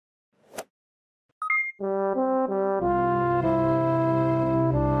Welcome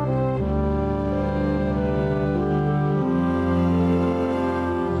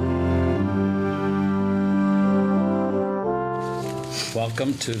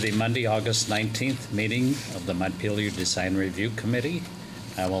to the Monday, August 19th meeting of the Montpelier Design Review Committee.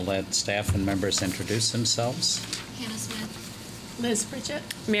 I will let staff and members introduce themselves. Hannah Smith. Liz Pritchett.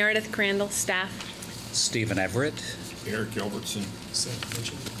 Meredith Crandall, staff. Stephen Everett. Eric Gilbertson. Seth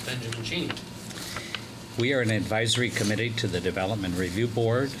Mitchell. Benjamin Cheney. We are an advisory committee to the Development Review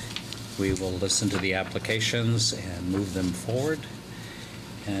Board. We will listen to the applications and move them forward.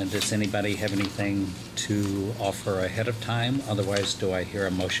 And does anybody have anything to offer ahead of time? Otherwise, do I hear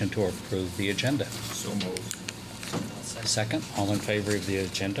a motion to approve the agenda? So moved. Second, all in favor of the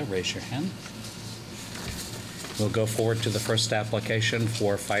agenda, raise your hand. We'll go forward to the first application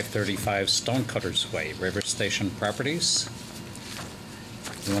for 535 Stonecutters Way, River Station Properties.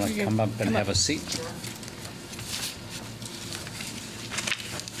 You want to come up and have a seat?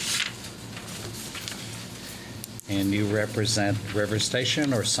 And you represent River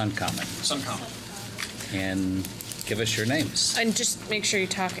Station or Suncommon? Suncommon. And give us your names. And just make sure you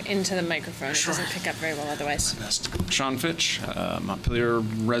talk into the microphone. Sure. It doesn't pick up very well otherwise. Sean Fitch, Montpelier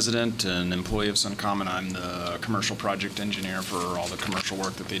resident and employee of Suncommon. I'm the commercial project engineer for all the commercial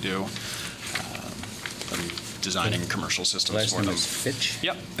work that they do. I'm designing commercial systems Last for name them. is Fitch?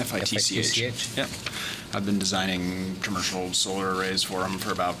 Yep, F-I-T-C-H. Yep. I've been designing commercial solar arrays for them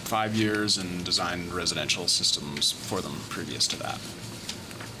for about 5 years and designed residential systems for them previous to that.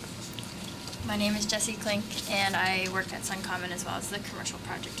 My name is Jessie Klink, and I work at Suncommon as well as the commercial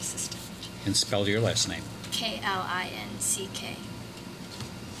project assistant. And spell your last name. K-L-I-N-C-K.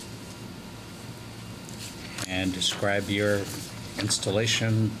 And describe your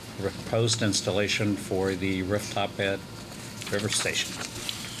installation, proposed installation for the rooftop at River Station.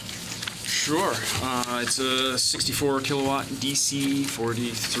 Sure. It's a 64 kilowatt DC,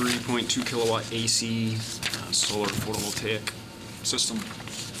 43.2 kilowatt AC solar photovoltaic system.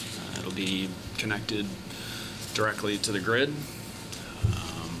 It'll be connected directly to the grid.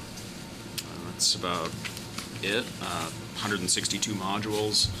 That's about it. 162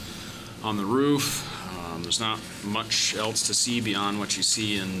 modules on the roof. There's not much else to see beyond what you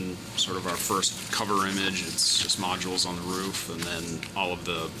see in sort of our first cover image. It's just modules on the roof, and then all of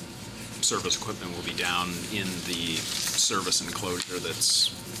the service equipment will be down in the service enclosure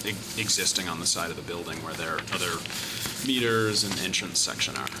that's existing on the side of the building where their other meters and entrance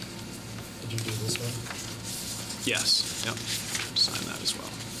section are. Did you do this one? Yes, yep, sign that as well.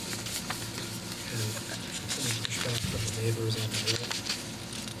 Any pushback from the neighbors on the roof?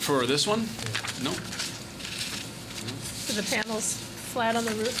 For this one? Yeah. No. Are the panels flat on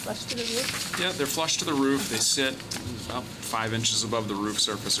the roof, flush to the roof? Yeah, they're flush to the roof. They sit about 5 inches above the roof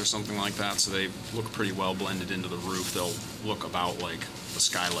surface or something like that, so they look pretty well blended into the roof. They'll look about like the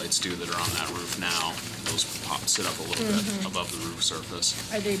skylights do that are on that roof now. Those sit up a little bit above the roof surface.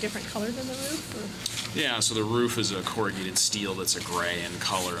 Are they a different color than the roof? Or? Yeah, so the roof is a corrugated steel that's a gray in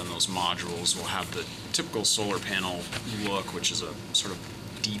color, and those modules will have the typical solar panel look, which is a sort of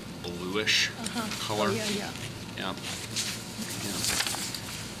deep bluish color. Oh, yeah. Yeah.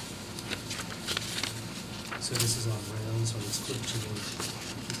 So this is on rails, or it's clipped to the,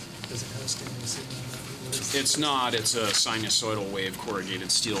 does it have stainless steel on that? What is It's not. It's a sinusoidal wave corrugated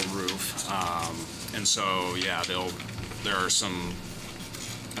steel roof. And so, yeah, there are some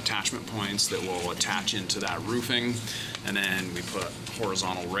attachment points that will attach into that roofing, and then we put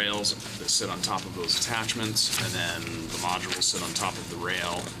horizontal rails that sit on top of those attachments, and then the modules sit on top of the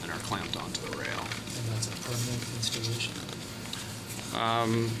rail and are clamped onto the rail. And that's a permanent installation?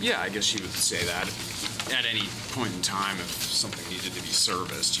 Yeah, I guess you would say that. At any point in time, if something needed to be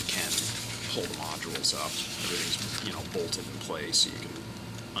serviced, you can pull the modules up. Everything's, bolted in place, so you can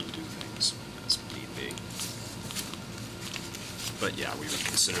undo things as need be. But yeah, we would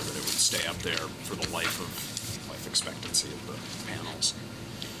consider that it would stay up there for the life expectancy of the panels.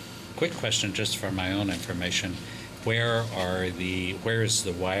 Quick question, just for my own information. Where is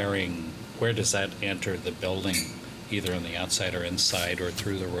the wiring, where does that enter the building? Either on the outside or inside, or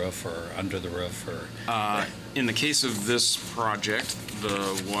through the roof, or under the roof, or? In the case of this project,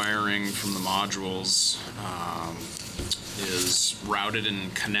 the wiring from the modules is routed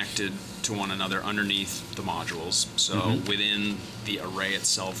and connected to one another underneath the modules. So within the array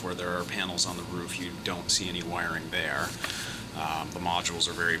itself, where there are panels on the roof, you don't see any wiring there. The modules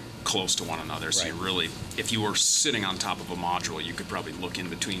are very close to one another, so you really, if you were sitting on top of a module, you could probably look in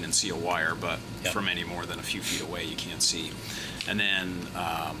between and see a wire, but from any more than a few feet away, you can't see. And then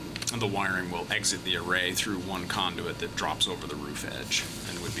the wiring will exit the array through one conduit that drops over the roof edge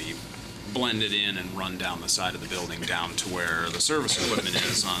and would be blended in and run down the side of the building down to where the service equipment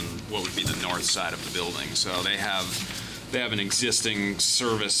is on what would be the north side of the building. So they have an existing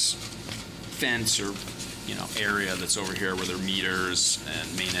service fence or area that's over here where their meters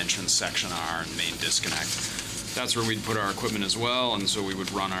and main entrance section are and main disconnect. That's where we'd put our equipment as well, and so we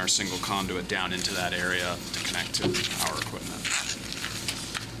would run our single conduit down into that area to connect to our equipment.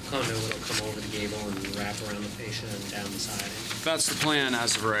 Conduit will come over the gable and wrap around the fascia and down the side. That's the plan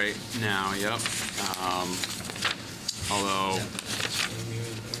as of right now, yep. Although,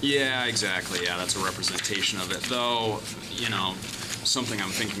 yeah, exactly, yeah, that's a representation of it. Though, something I'm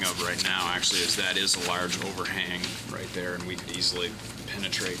thinking of right now actually is that is a large overhang right there, and we could easily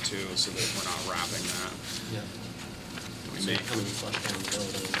penetrate too, so that we're not wrapping that. Yeah. We So may, you come and flush down the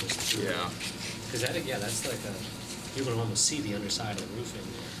building and just. yeah. Because that's like you can almost see the underside of the roofing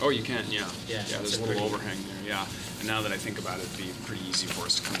there. Oh, you can, yeah. Yeah, Yeah, there's it's a little pretty- overhang there, yeah. And now that I think about it, it'd be pretty easy for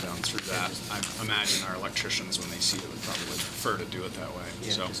us to come down through that. I imagine our electricians, when they see it, would probably prefer to do it that way,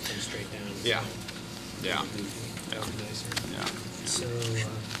 Yeah, so. just come straight down. Yeah. Yeah. That would be nicer. Yeah. So,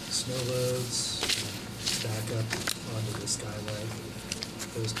 snow loads, back up onto the skylight,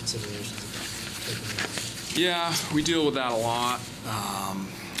 those considerations taken in. Yeah, we deal with that a lot.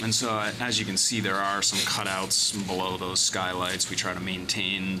 And so, as you can see, there are some cutouts below those skylights. We try to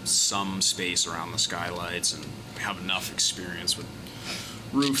maintain some space around the skylights, and we have enough experience with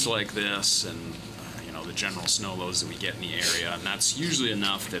roofs like this and the general snow loads that we get in the area. And that's usually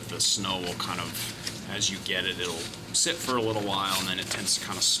enough that the snow will kind of, as you get it, it'll sit for a little while, and then it tends to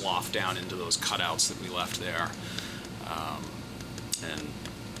kind of slough down into those cutouts that we left there. And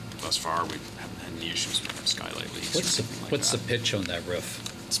thus far, we haven't had any issues with skylight leaks. What's the pitch on that roof?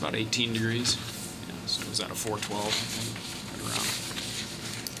 It's about 18 degrees. Yeah, so it was at a 412, I think, right around.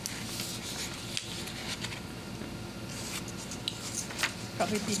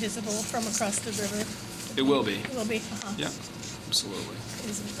 Probably be visible from across the river. It will be. It will be, uh-huh. Yeah, absolutely.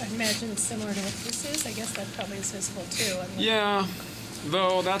 I imagine it's similar to what this is. I guess that probably is visible too. I mean, Yeah,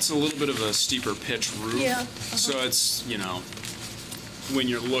 though that's a little bit of a steeper pitch roof. Yeah, So it's, when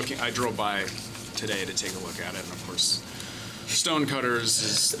you're looking, I drove by today to take a look at it, and of course,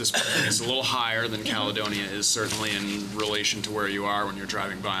 Stonecutters this building is a little higher than Caledonia is, certainly in relation to where you are when you're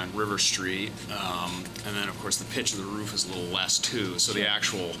driving by on River Street. And then, of course, the pitch of the roof is a little less too, so the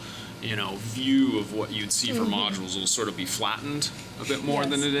actual view of what you'd see for modules will sort of be flattened a bit more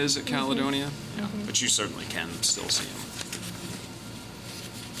than Yes. it is at Caledonia. Yeah, but you certainly can still see them.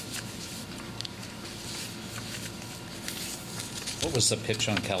 What was the pitch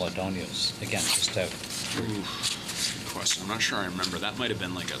on Caledonia's? Again, just to, Ooh, good question. I'm not sure I remember. That might have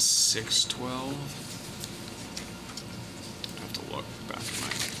been like a 612. I have to look back at my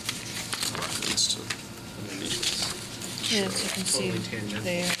records to. Yeah, so you can see Totally tangent.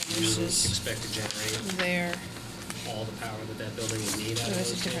 there, You this don't is expect to generate there. all the power that building would need out Oh, of there's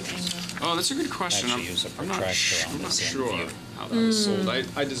those a different things. angle. Oh, that's a good question. Actually use a I'm not protractor on I'm not this end sure view. how that was sold.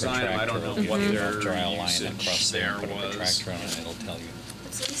 I designed them. I don't know protractor, what if you their draw a line usage across there, there and put a was. protractor on it, it'll tell you.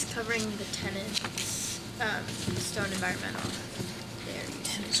 It's at least covering the tenants, Stone Environmental, their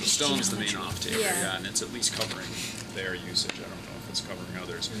usage. So Stone's the main off-taker, Yeah. yeah, and it's at least covering their usage. I don't know if it's covering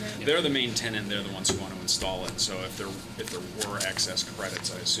others. No. They're the main tenant. They're the ones who want to install it. So if there were excess credits,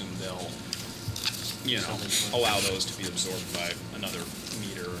 I assume they'll allow those to be absorbed by another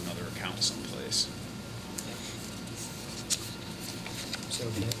meter or another account someplace. So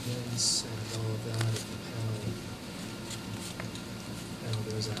maintenance and all of that, if the panel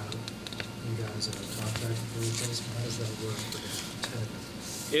goes out, you guys are contracted for replacement, how does that work for the tenant?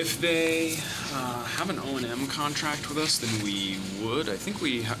 If they have an O&M contract with us, then we would. I think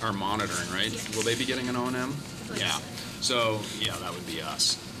we are monitoring, right? Yes. Will they be getting an O&M? believe Yeah. so. So, yeah, that would be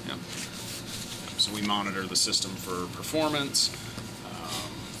us. Yep. So we monitor the system for performance.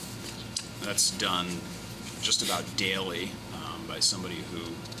 That's done just about daily by somebody who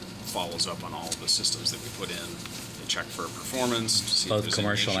follows up on all of the systems that we put in. They check for performance, to see if Both there's any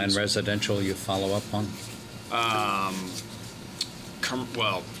commercial and issues. residential you follow up on?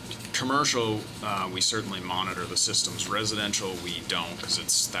 Commercial, we certainly monitor the systems. Residential, we don't, because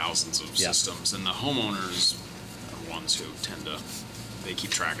it's thousands of Yeah. systems. And the homeowners are the ones who tend to, they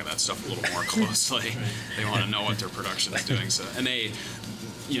keep track of that stuff a little more closely. They want to know what their production is doing. So, and they,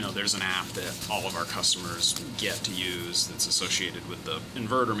 there's an app that all of our customers get to use that's associated with the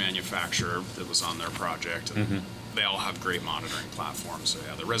inverter manufacturer that was on their project. And they all have great monitoring platforms. So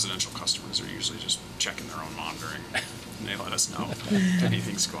yeah, the residential customers are usually just checking their own monitoring. And they let us know if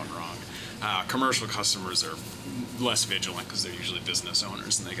anything's going wrong. Commercial customers are less vigilant because they're usually business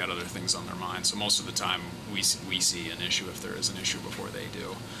owners and they got other things on their mind. So most of the time we see an issue if there is an issue before they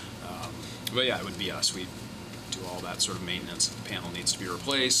do. But yeah, it would be us. We do all that sort of maintenance. If the panel needs to be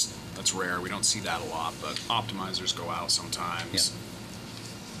replaced, that's rare. We don't see that a lot, but optimizers go out sometimes.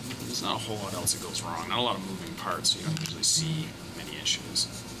 There's not a whole lot else that goes wrong. Not a lot of moving parts, so you don't usually see many issues.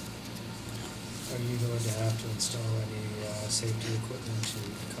 Are you going to have to install any safety equipment to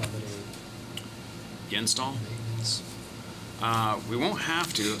accommodate The install? maintenance? We won't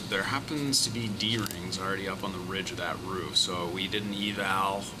have to. There happens to be D-rings already up on the ridge of that roof, so we did an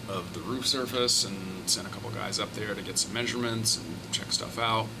eval of the roof surface and sent a couple guys up there to get some measurements and check stuff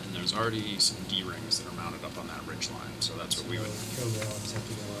out, and there's already some D-rings that are mounted up on that ridge line, so that's what we would... Kill gallons have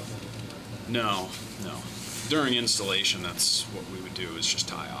to go up, anything like that? No, no. During installation, that's what we would do, is just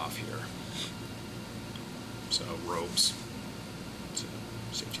tie off here. So ropes, so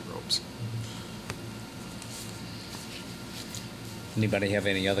safety ropes. Anybody have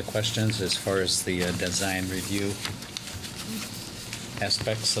any other questions as far as the design review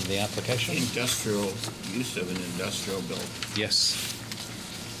aspects of the application? Industrial, use of an industrial building, Yes.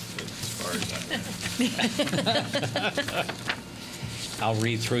 as far as I know. I'll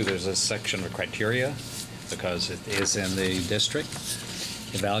read through. There's a section of criteria because it is in the district.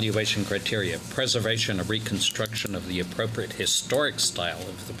 Evaluation criteria: preservation or reconstruction of the appropriate historic style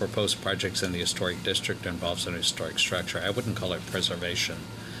of the proposed projects in the historic district involves an historic structure. I wouldn't call it preservation,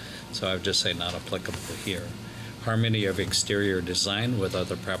 so I would just say not applicable here. Harmony of exterior design with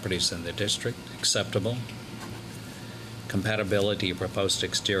other properties in the district, acceptable. Compatibility of proposed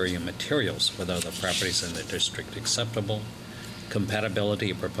exterior materials with other properties in the district, acceptable. Compatibility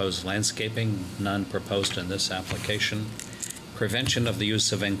of proposed landscaping, none proposed in this application. Prevention of the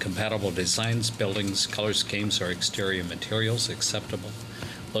use of incompatible designs, buildings, color schemes, or exterior materials, acceptable.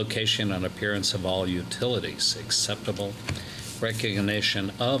 Location and appearance of all utilities, acceptable.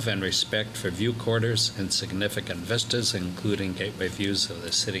 Recognition of and respect for view corridors and significant vistas, including gateway views of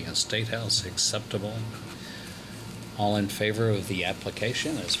the city and state house, acceptable. All in favor of the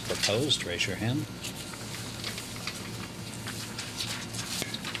application as proposed, raise your hand.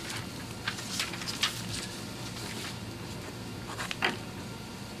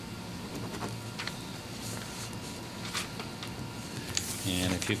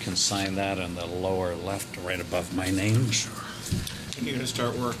 And if you can sign that in the lower left, right above my name. Sure. When are you gonna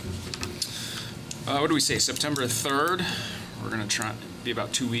start working? What do we say, September 3rd? We're gonna try, be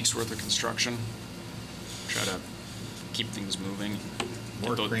about 2 weeks worth of construction. Try to keep things moving.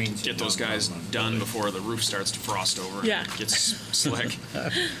 More cranes Get and those dump guys them on done Monday. before the roof starts to frost over. Yeah. Gets slick.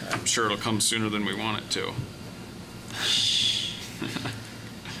 I'm sure it'll come sooner than we want it to.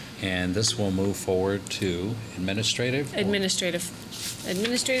 And this will move forward to administrative? or- Administrative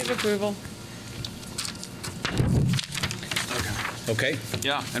approval. Okay,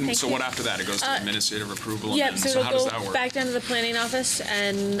 Yeah, and Thank so you. what after that? It goes to administrative approval? Yep, and so then, how does it'll that go work? back down to the planning office,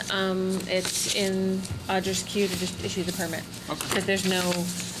 and it's in Audra's queue to just issue the permit. Okay. Because there's no,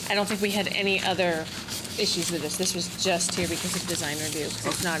 I don't think we had any other issues with this. This was just here because of design review, because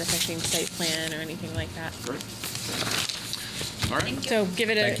it's not affecting site plan or anything like that. Great. All right. So give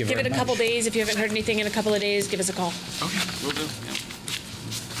it Thank you a very couple much. days. If you haven't heard anything in a couple of days, give us a call. Okay, will do, yeah.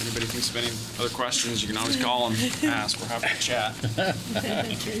 If anybody thinks of any other questions, you can always call and ask. We're happy to chat.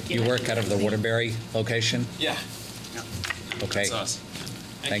 you work out of the Waterbury location? Yeah. Yeah. Okay, That's us.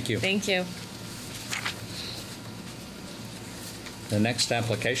 thank you. Thank you. The next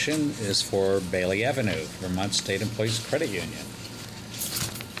application is for Bailey Avenue, Vermont State Employees Credit Union.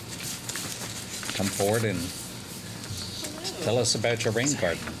 Come forward and tell us about your rain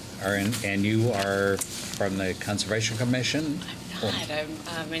garden. And you are from the Conservation Commission? Hi,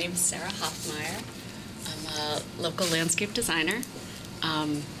 my name is Sarah Hoffmeyer. I'm a local landscape designer. I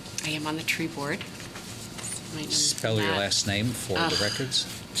am on the tree board. Might know Spell your that. last name for the records.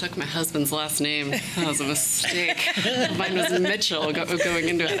 Took my husband's last name. That was a mistake. Mine was Mitchell going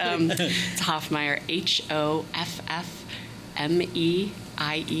into it. It's Hoffmeyer,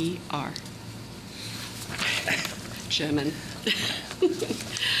 Hoffmeier. German.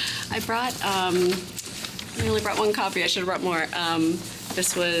 I only brought one copy. I should have brought more.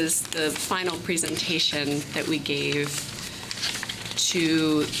 This was the final presentation that we gave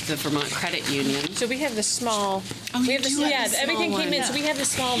to the Vermont Credit Union. So we have the small. Oh, we you have the do have yeah. the small Everything came in, one. so we have the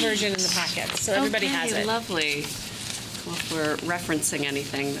small version in the packet, so everybody has Okay, it. Lovely. Well, if we're referencing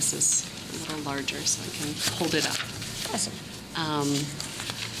anything, this is a little larger, so I can hold it up. Awesome.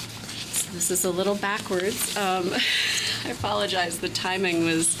 So this is a little backwards. I apologize. The timing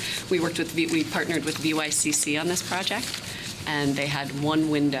was we partnered with VYCC on this project, and they had one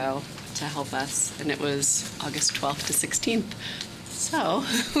window to help us, and it was August 12th to 16th. So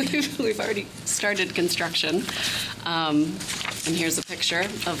we've already started construction. And here's a picture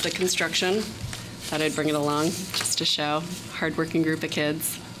of the construction. Thought I'd bring it along just to show. Hardworking group of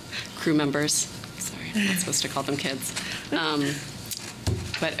kids, crew members. Sorry, I'm not supposed to call them kids.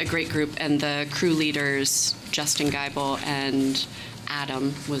 But a great group. And the crew leaders, Justin Geibel and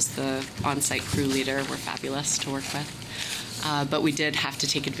Adam was the on-site crew leader, were fabulous to work with. But we did have to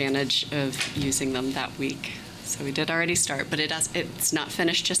take advantage of using them that week. So we did already start, but it's not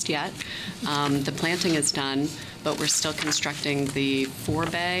finished just yet. The planting is done, but we're still constructing the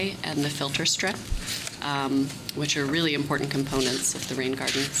forebay and the filter strip, which are really important components of the rain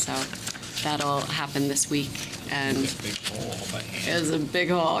garden. So that'll happen this week. And Big hole all by hand. it was a big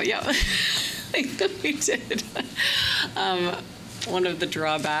hole, yeah. We did. One of the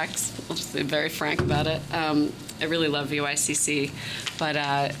drawbacks, I'll just be very frank about it, I really love VYCC,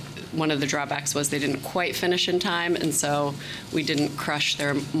 but one of the drawbacks was they didn't quite finish in time, and so we didn't crush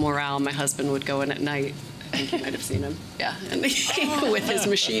their morale. My husband would go in at night. I think you might have seen him, yeah, and with his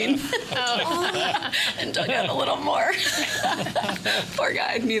machine, and dug out a little more. Poor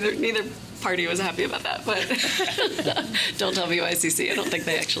guy. Neither party was happy about that, but don't tell VYCC. I don't think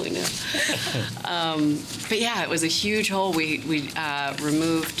they actually knew. But yeah, it was a huge hole. We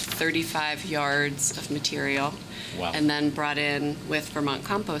removed 35 yards of material. Wow. And then brought in with Vermont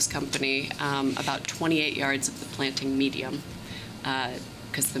Compost Company about 28 yards of the planting medium,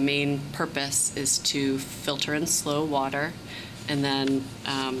 because the main purpose is to filter and slow water, and then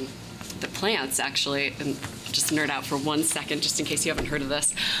the plants actually, and I'll just nerd out for 1 second just in case you haven't heard of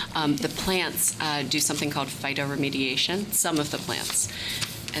this, the plants do something called phytoremediation, some of the plants.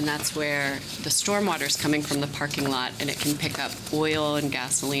 And that's where the stormwater is coming from the parking lot, and it can pick up oil and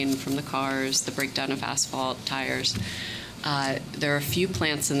gasoline from the cars, the breakdown of asphalt, tires. There are a few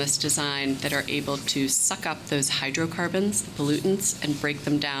plants in this design that are able to suck up those hydrocarbons, the pollutants, and break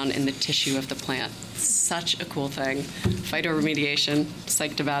them down in the tissue of the plant. Such a cool thing. Phytoremediation,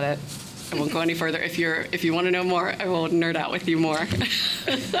 psyched about it. I won't go any further. If you want to know more, I will nerd out with you more.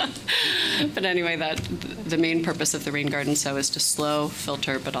 But anyway, the main purpose of the rain garden sow is to slow,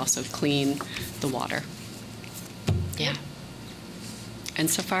 filter, but also clean the water. Yeah. And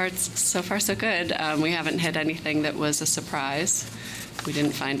so far so good. We haven't hit anything that was a surprise. We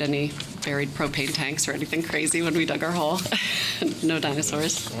didn't find any buried propane tanks or anything crazy when we dug our hole. No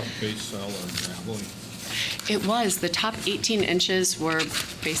dinosaurs. Soft-base cell or gravelly? It was. The top 18 inches were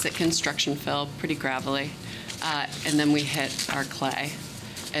basic construction fill, pretty gravelly. And then we hit our clay.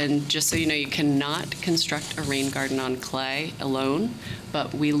 And just so you know, you cannot construct a rain garden on clay alone,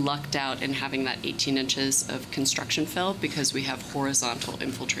 but we lucked out in having that 18 inches of construction fill because we have horizontal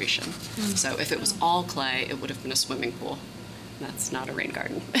infiltration. So if it was all clay, it would have been a swimming pool. That's not a rain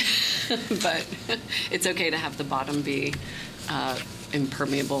garden. But it's okay to have the bottom be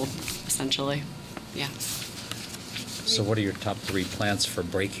impermeable, essentially. Yeah. So what are your top 3 plants for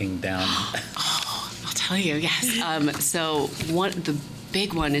breaking down? I'll tell you, yes. So the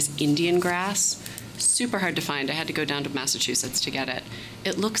big one is Indian grass. Super hard to find. I had to go down to Massachusetts to get it.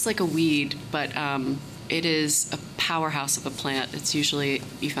 It looks like a weed, but it is a powerhouse of a plant. It's usually,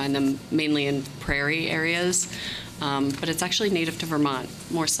 you find them mainly in prairie areas, but it's actually native to Vermont,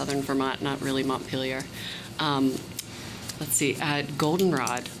 more southern Vermont, not really Montpelier. Let's see,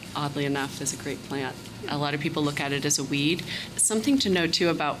 goldenrod, oddly enough, is a great plant. A lot of people look at it as a weed. Something to know, too,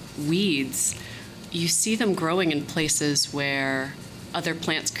 about weeds, you see them growing in places where other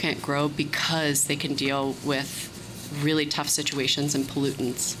plants can't grow because they can deal with really tough situations and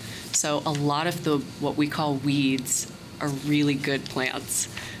pollutants. So a lot of what we call weeds are really good plants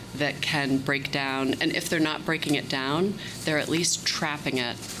that can break down, and if they're not breaking it down, they're at least trapping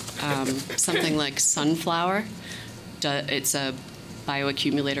it. Something like sunflower, it's a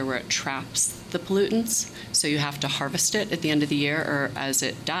bioaccumulator where it traps the pollutants, so you have to harvest it at the end of the year, or as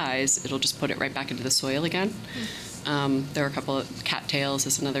it dies, it'll just put it right back into the soil again. There are a couple of cattails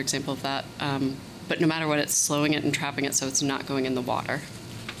is another example of that. But no matter what, it's slowing it and trapping it so it's not going in the water.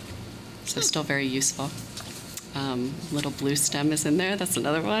 So still very useful. Little blue stem is in there. That's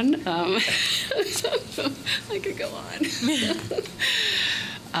another one. I could go on.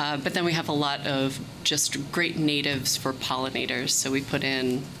 But then we have a lot of just great natives for pollinators. So we put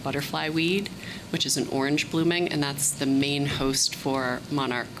in butterfly weed, which is an orange blooming, and that's the main host for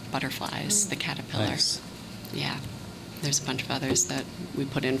monarch butterflies, the caterpillar. Nice. Yeah. There's a bunch of others that we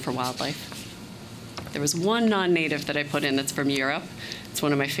put in for wildlife. There was one non-native that I put in that's from Europe. It's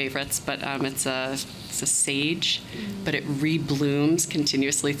one of my favorites, but it's a sage, but it reblooms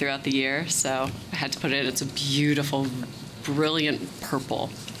continuously throughout the year, so I had to put it in. It's a beautiful, brilliant purple.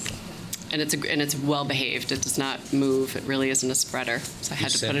 And it's well behaved. It does not move. It really isn't a spreader. So I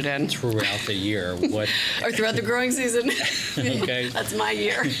had to put it in. Throughout the year, what? Or throughout the growing season. Okay. That's my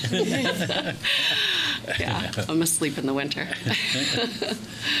year. Yeah, I'm asleep in the winter.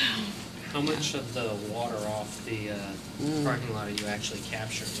 How much of the water off the parking lot are you actually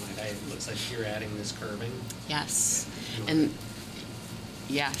capturing? Like, it looks like you're adding this curbing. Yes. And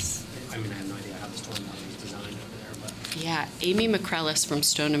yes. I mean, I have no idea how the storm water is designed over there, but. Yeah, Amy McCrellis from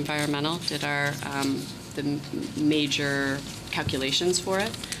Stone Environmental did our major calculations for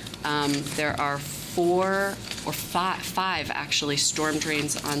it. There are 4 or 5 actually storm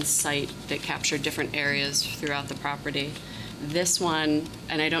drains on site that capture different areas throughout the property. This one,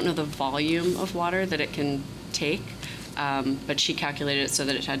 and I don't know the volume of water that it can take, but she calculated it so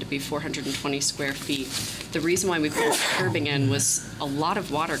that it had to be 420 square feet. The reason why we put curbing in was a lot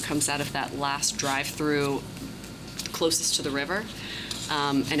of water comes out of that last drive-through closest to the river,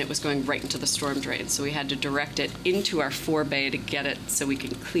 and it was going right into the storm drain. So we had to direct it into our forebay to get it so we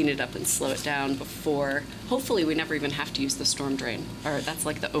can clean it up and slow it down before, hopefully we never even have to use the storm drain, or that's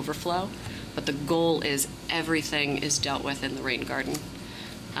like the overflow. But the goal is everything is dealt with in the rain garden.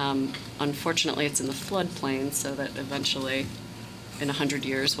 Unfortunately, it's in the floodplain, so that eventually, in 100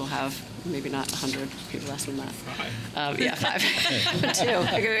 years, we'll have, maybe not 100, maybe less than that. 5. Yeah, 5. 2.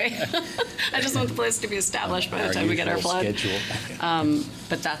 Okay. I just want the place to be established by the time we get our usual flood. schedule.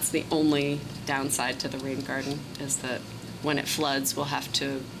 But that's the only downside to the rain garden, is that when it floods, we'll have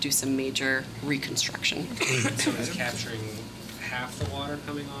to do some major reconstruction. So it's capturing half the water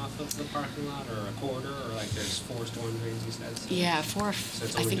coming off of the parking lot, or a quarter, or like there's 4 storm drains, you said? So Yeah, 4. So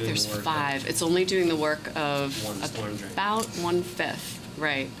it's I only think doing there's the work 5. It's only doing the work of One storm drain. about 1/5,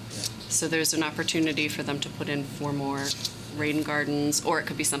 right? Yeah. So there's an opportunity for them to put in 4 more rain gardens, or it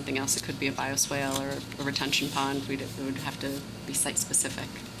could be something else. It could be a bioswale or a retention pond. It would have to be site-specific.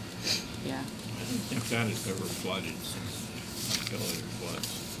 Yeah. I don't think that has ever flooded since Montpelier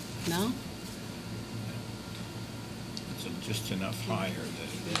floods. No? It's just enough higher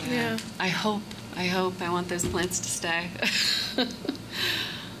that it. Yeah. I hope. I want those plants to stay.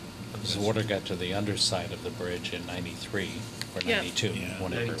 The water got to the underside of the bridge in 93 or Yeah. 92, Yeah.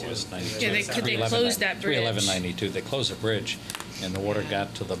 whatever it 92. was, 92. Yeah, they 311, closed that bridge. 311, they closed the bridge, and the water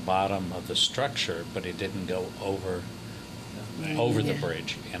got to the bottom of the structure, but it didn't go over the Yeah.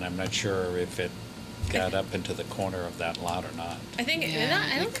 bridge. And I'm not sure if it got up into the corner of that lot or not. I think, Yeah,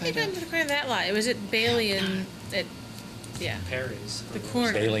 I don't it think it got could've. into the corner of that lot. It was at Bailey and, yeah, Perry's. the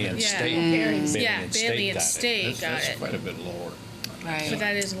corner. Bailey and Yeah. State. Perry's. Bailey Yeah, and Bailey and got it. State got That's it. quite a bit lower. Right. But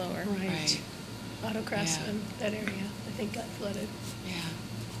that is lower. Right. Autocross Yeah. and that area, I think, got flooded. Yeah.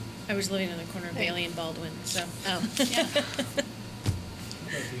 I was living on the corner of Bailey and Baldwin, so. Oh, yeah. What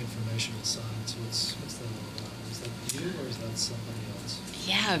about the informational signs? What's that all about? Is that you or is that somebody else?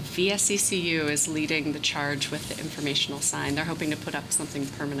 Yeah, VSECU is leading the charge with the informational sign. They're hoping to put up something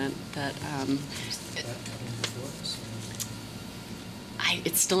permanent that, Is that coming before us?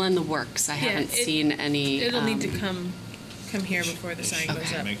 it's still in the works. I Yeah, haven't it- seen any. It'll need to come here before the They sign should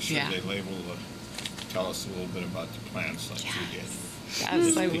goes up. Make sure Yeah. they label tell us a little bit about the plants like you did. Yes, I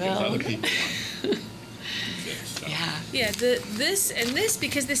Because other will. people want to do this stuff. Yeah. Yeah, this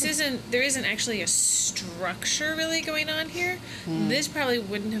because there isn't actually a structure really going on here. This probably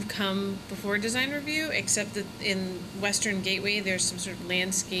wouldn't have come before design review, except that in Western Gateway there's some sort of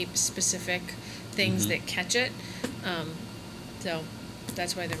landscape specific things that catch it. So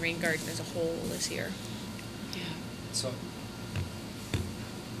that's why the rain garden as a whole is here. Yeah. So,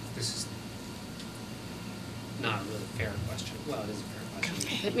 this is not a really fair question. Well, it is a fair question.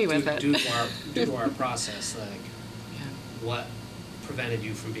 Hit me with it. Due to our process, like, Yeah. what prevented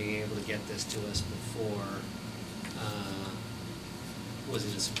you from being able to get this to us before? Was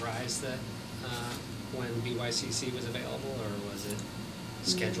it a surprise that when BYCC was available, or was it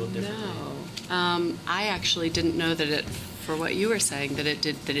scheduled differently? No. I actually didn't know that it, for what you were saying, that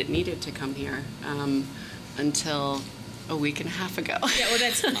it needed to come here until a week and a half ago. Yeah, well,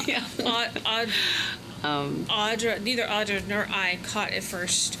 that's Yeah. Audra, neither Audra nor I caught at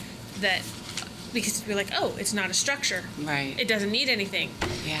first that, because we're like, oh, it's not a structure. Right. It doesn't need anything.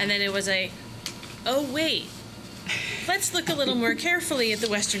 Yeah. And then it was oh wait, let's look a little more carefully at the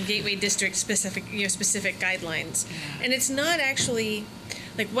Western Gateway District specific guidelines. Yeah. And it's not actually,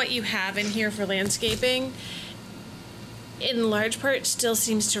 like, what you have in here for landscaping, in large part still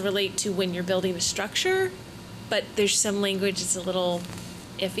seems to relate to when you're building a structure, but there's some language that's a little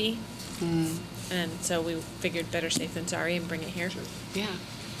iffy. And so we figured better safe than sorry and bring it here. Yeah.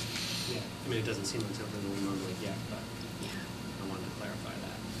 Yeah, I mean, it doesn't seem like something that we normally get, but Yeah. I wanted to clarify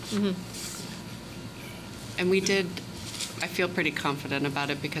that. And we did I feel pretty confident about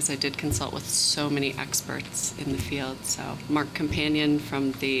it because I did consult with so many experts in the field. So Mark Companion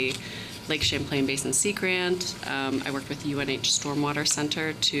from the Lake Champlain Basin Sea Grant. I worked with UNH Stormwater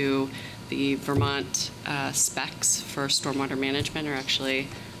Center to the Vermont specs for stormwater management are actually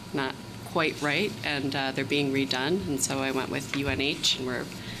not quite right, and they're being redone. And so I went with UNH, and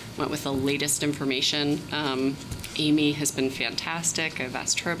went with the latest information. Amy has been fantastic. I've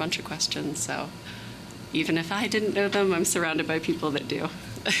asked her a bunch of questions, so even if I didn't know them, I'm surrounded by people that do.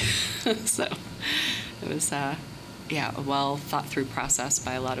 So it was, a well thought through process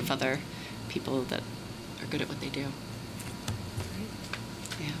by a lot of other people that are good at what they do.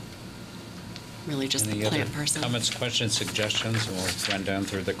 Yeah. Really just Any the other plant person. comments, questions, suggestions, and we'll run down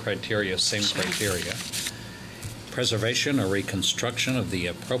through the criteria, same Sure. criteria. Preservation or reconstruction of the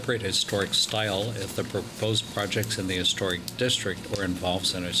appropriate historic style if the proposed project's in the historic district or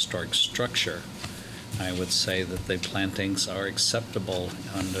involves an historic structure. I would say that the plantings are acceptable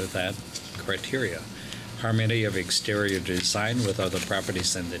under that criteria. Harmony of exterior design with other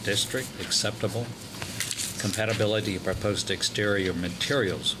properties in the district, acceptable. Compatibility of proposed exterior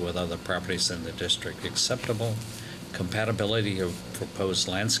materials with other properties in the district, acceptable. Compatibility of proposed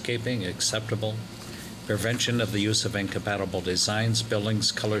landscaping, acceptable. Prevention of the use of incompatible designs,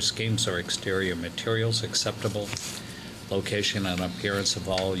 buildings, color schemes, or exterior materials, acceptable. Location and appearance of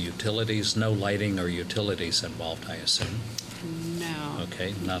all utilities, no lighting or utilities involved, I assume. No.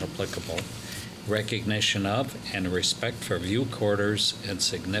 Okay, not applicable. Recognition of and respect for view corridors and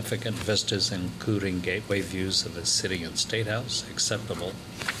significant vistas, including gateway views of the city and state house, acceptable.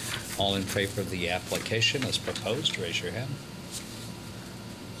 All in favor of the application as proposed, raise your hand.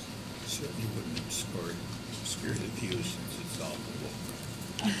 Certainly wouldn't obscure the view since it's all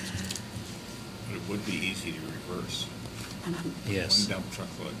below. But it would be easy to reverse. Yes. One dump truck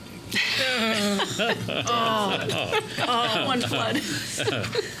load. One flood.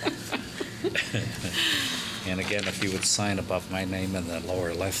 And again, if you would sign above my name in the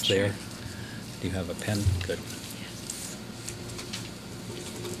lower left there. Do you have a pen? Good.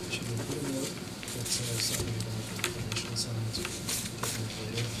 Should we put a note that says something about the informational signs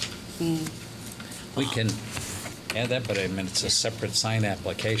later? We can add that, but I mean, it's a separate sign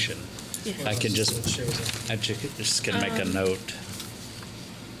application. I can just, It shows up. I just can make a note.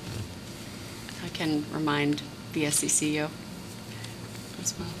 I can remind the SCCU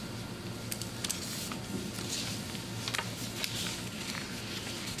as well.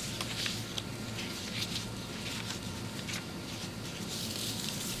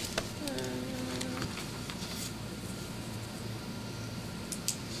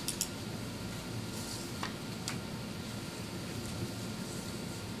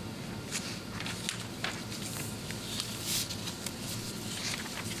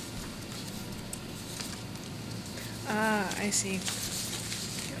 I see.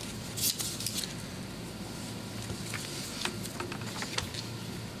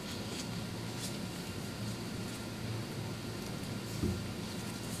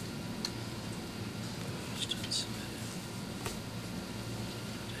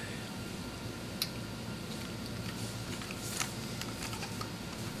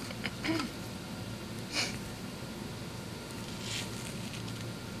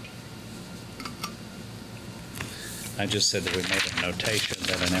 I just said that we made a notation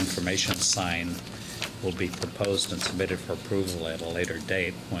that an information sign will be proposed and submitted for approval at a later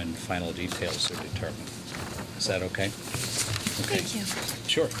date when final details are determined. Is that okay? Okay. Thank you.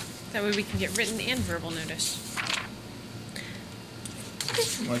 Sure. That way we can get written and verbal notice.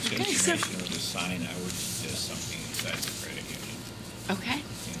 Too much Okay, so- information with a sign, I would suggest something inside the credit union. Okay.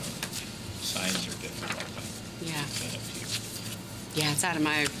 You know, signs are difficult, but Yeah. it's up to you. Yeah, it's out of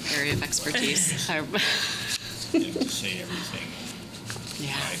my area of expertise. You have to say everything in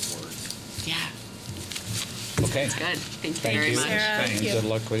Yeah. 5 words. Yeah. Okay. Good. Thank you Thank very you. much. Sarah. And good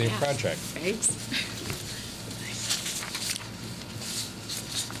luck with your Yeah. project. Thanks.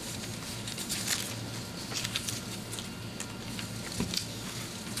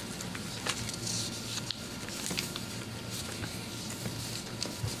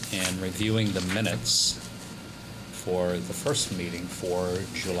 And reviewing the minutes for the first meeting for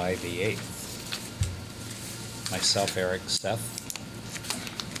July the 8th. Myself, Eric, Seth.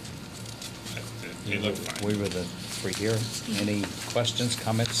 They look fine. We were the three here. Any questions,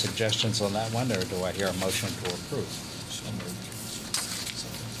 comments, suggestions on that one, or do I hear a motion to approve? So moved.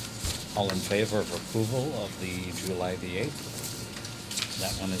 All in favor of approval of the July the 8th?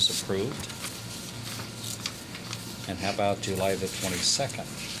 That one is approved. And how about July the 22nd?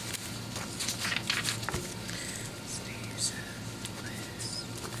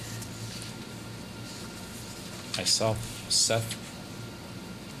 Myself, Seth,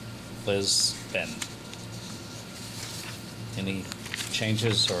 Liz, Ben. Any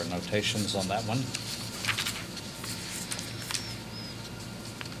changes or notations on that one?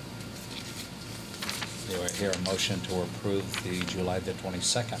 Do I hear a motion to approve the July the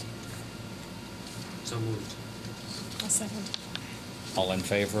 22nd? So moved. I'll second. All in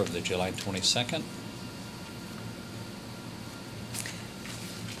favor of the July 22nd?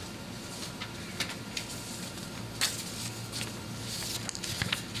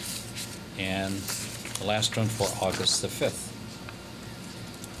 And the last one for August the 5th.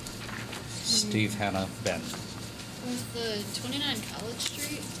 Steve, Hannah, Ben. With the 29 College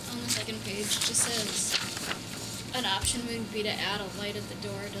Street on the second page, just says an option would be to add a light at the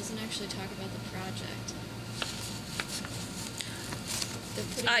door. It doesn't actually talk about the project. They're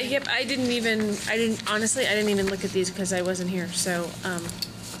putting in- Yep, I didn't even look at these because I wasn't here, so,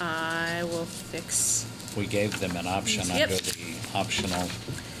 I will fix. We gave them an option Yep. under the optional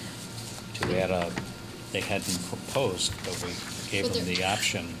to add they hadn't proposed, but we gave Well, them the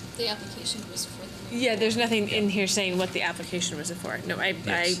option. The application was for the. Yeah, there's nothing in here saying what the application was for. No,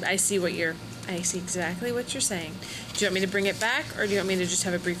 Yes. I see I see exactly what you're saying. Do you want me to bring it back, or do you want me to just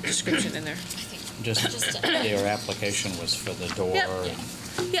have a brief description in there? I think Just their application was for the door. Yep.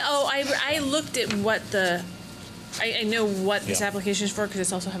 and- Yeah, I looked at what I know what this Yeah. application is for, because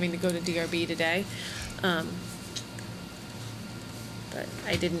it's also having to go to DRB today. But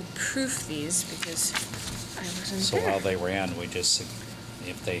I didn't proof these because I wasn't So there. while they ran, we just,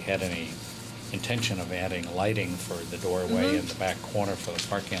 if they had any intention of adding lighting for the doorway in the back corner for the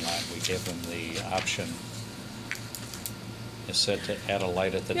parking lot, we gave them the option. It said to add a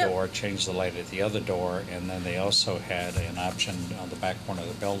light at the Yep. door, change the light at the other door, and then they also had an option on the back corner of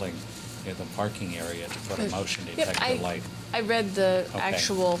the building near the parking area to put a motion Yep, detector light. I read the Okay.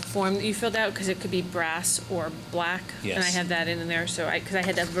 actual form that you filled out, because it could be brass or black. And I Yes. have that in there, so because I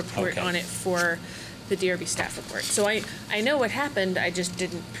had to report Okay. on it for the DRB staff report. So I know what happened, I just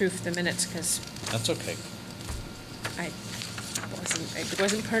didn't proof the minutes because That's okay. it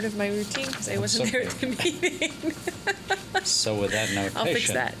wasn't part of my routine, because I That's wasn't there okay. at the meeting. So with that notation. I'll fix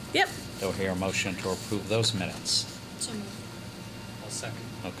that. Yep. Do I hear a motion to approve those minutes? So moved. I'll second.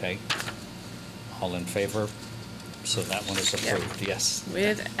 Okay. All in favor? So that one is Yep. approved, yes.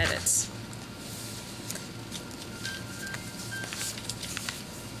 With edits.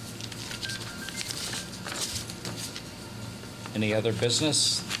 Any other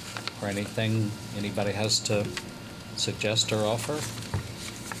business or anything anybody has to suggest or offer? Any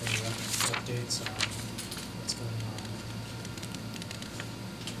updates on what's going on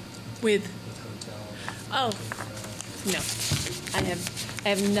With, with hotel? Oh. no, I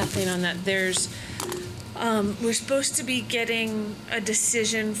have nothing on that. There's, we're supposed to be getting a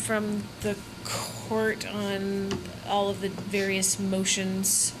decision from the court on all of the various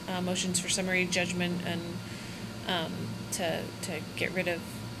motions for summary judgment and, to get rid of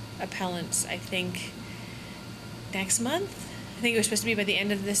appellants, I think, next month. I think it was supposed to be by the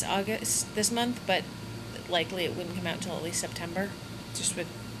end of this month, but likely it wouldn't come out until at least September, just with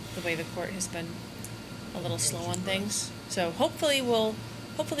the way the court has been a little slow on things. So hopefully by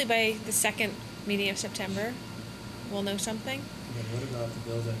the second meeting of September, we'll know something. And then what about the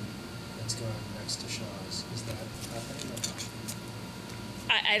building that's going next to Shaw's? Is that happening or not?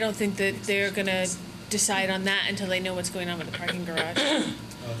 I don't think that they're gonna decide on that until they know what's going on with the parking garage. Okay.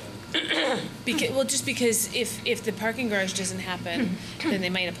 Just because if the parking garage doesn't happen, then they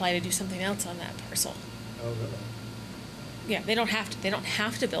might apply to do something else on that parcel. Oh, really? Yeah, they don't have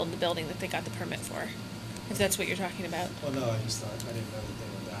to build the building that they got the permit for, if that's what you're talking about. Well, no, I just thought, I didn't know that they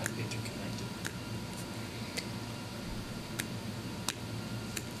were that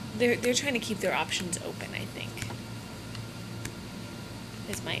interconnected. They're trying to keep their options open, I think,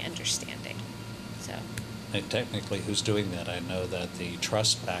 is my understanding, so. And technically, who's doing that? I know that the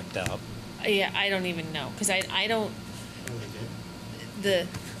trust backed out. Yeah, I don't even know, because I don't, Oh, they did?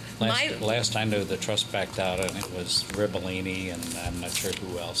 Last I knew, the trust backed out, and it was Ribellini, and I'm not sure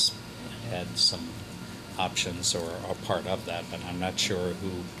who else had some options or are part of that, but I'm not sure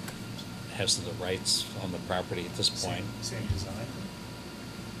who has the rights on the property at this point. Same design?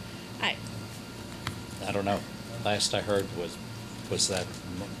 I don't know. Last I heard was that,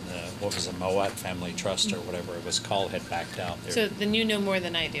 what was it, Mowat Family Trust or whatever it was called had backed out. so then you know more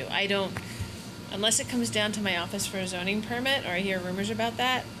than I do. I don't, unless it comes down to my office for a zoning permit, or I hear rumors about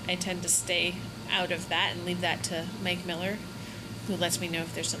that, I tend to stay out of that and leave that to Mike Miller, who lets me know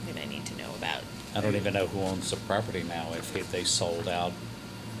if there's something I need to know about. I don't even know who owns the property now, if they sold out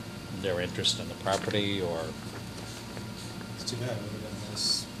their interest in the property or, It's too bad, it would have been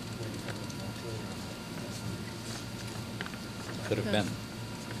nice way to come with Montpelier on could have been.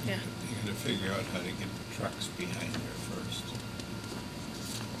 Yeah. You gotta figure out how to get the trucks behind there first.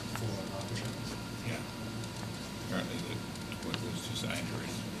 For an auto shop. Yeah. Apparently what was designed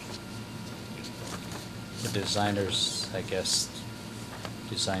originally is broken. The designers, I guess,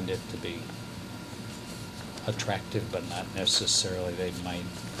 designed it to be attractive, but not necessarily, they might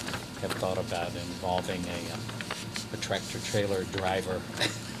have thought about involving a tractor-trailer driver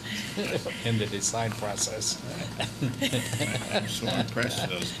in the design process. I'm so impressed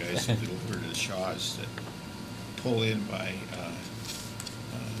with those guys that over to Shaw's that pull in by,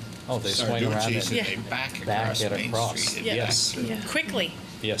 Oh, they swing around Sarducci's and and they back back across it Main across. Street. and Yes. back through. Yeah. Quickly.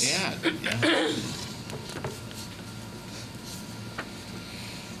 Yes. Yeah, yeah.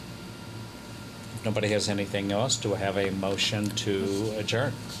 If nobody has anything else, do I have a motion to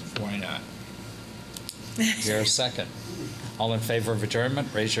adjourn? Why not? Here a second. All in favor of adjournment,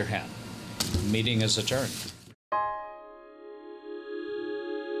 raise your hand. Meeting is adjourned.